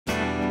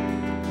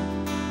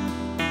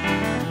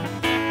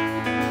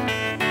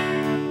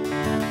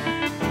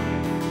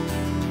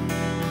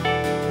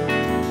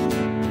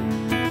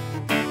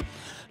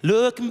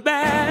Looking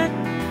back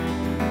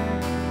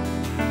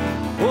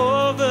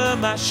over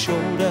my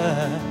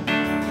shoulder,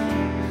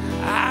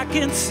 I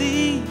can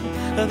see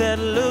that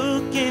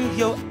look in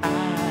your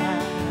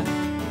eye.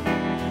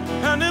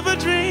 I never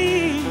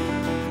dreamed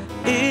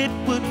it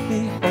would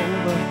be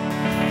over.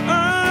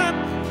 I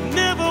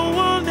never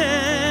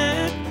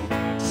wanted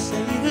to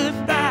say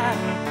goodbye.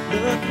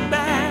 Looking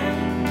back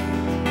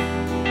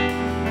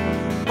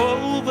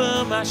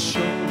over my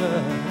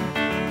shoulder,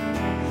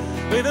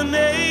 with an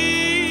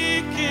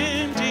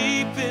aching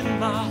deep in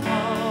my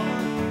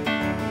heart,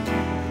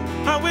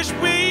 I wish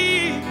we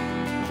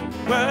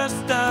were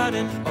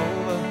starting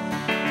over.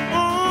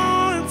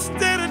 Oh,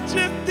 instead of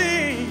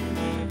drifting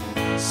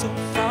so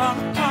far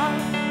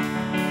apart.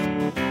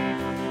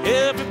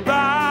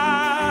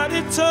 Everybody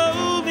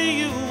told me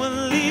you were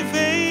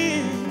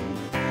leaving.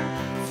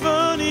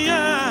 Funny,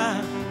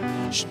 I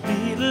should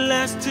be the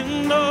last to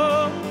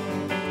know.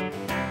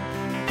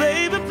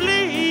 Baby,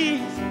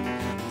 please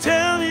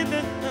tell me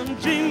that I'm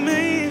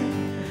dreaming,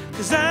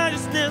 'cause I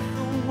just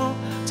never want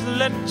to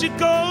let you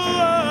go.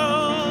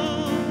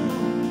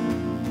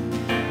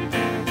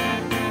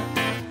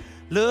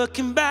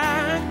 Looking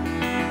back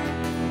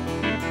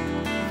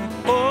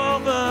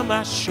over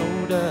my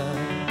shoulder,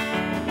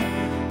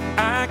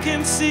 I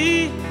can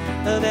see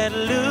that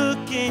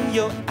look in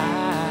your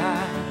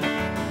eye,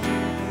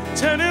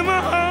 turning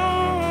my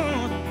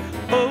heart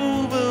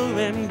over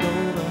and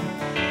over.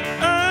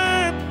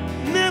 I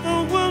never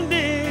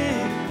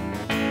wanted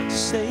to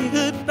say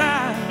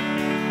goodbye.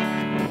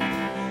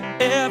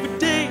 Every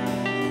day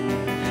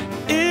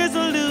is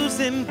a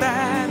losing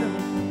battle.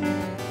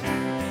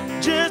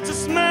 Just a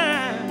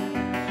smile,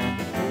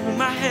 hold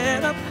my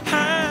head up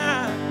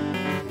high.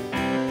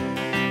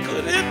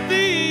 Could it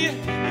be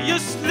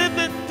you're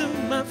slipping through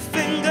my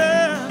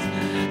fingers,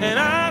 and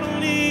I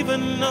don't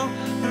even know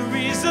the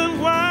reason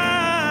why?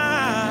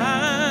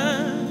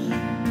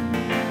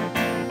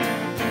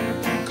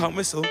 Call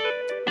me so.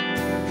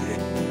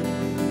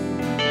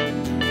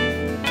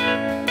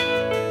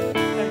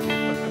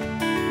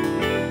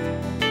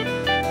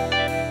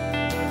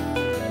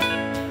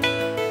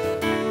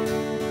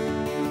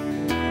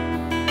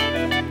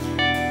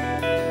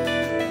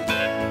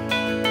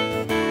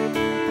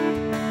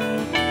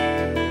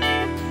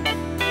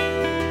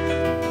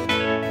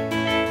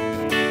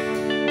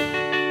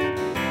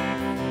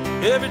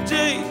 Every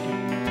day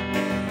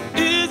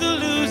is a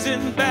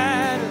losing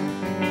battle.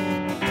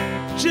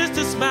 Just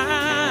a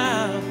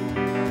smile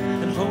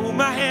and hold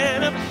my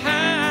head up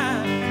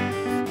high.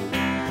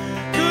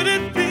 Could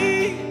it be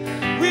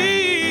we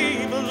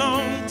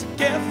belong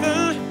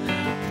together?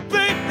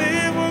 Baby,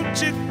 won't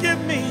you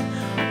give me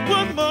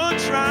one more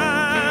try?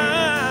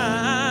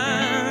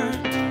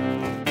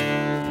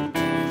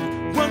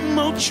 One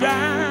more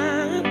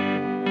try.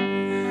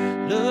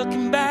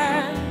 Looking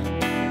back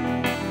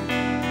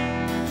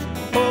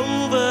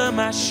over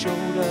my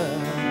shoulder,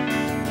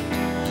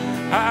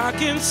 I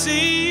can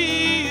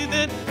see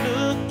that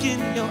look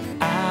in your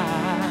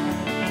eye.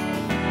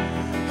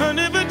 I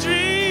never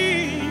dreamed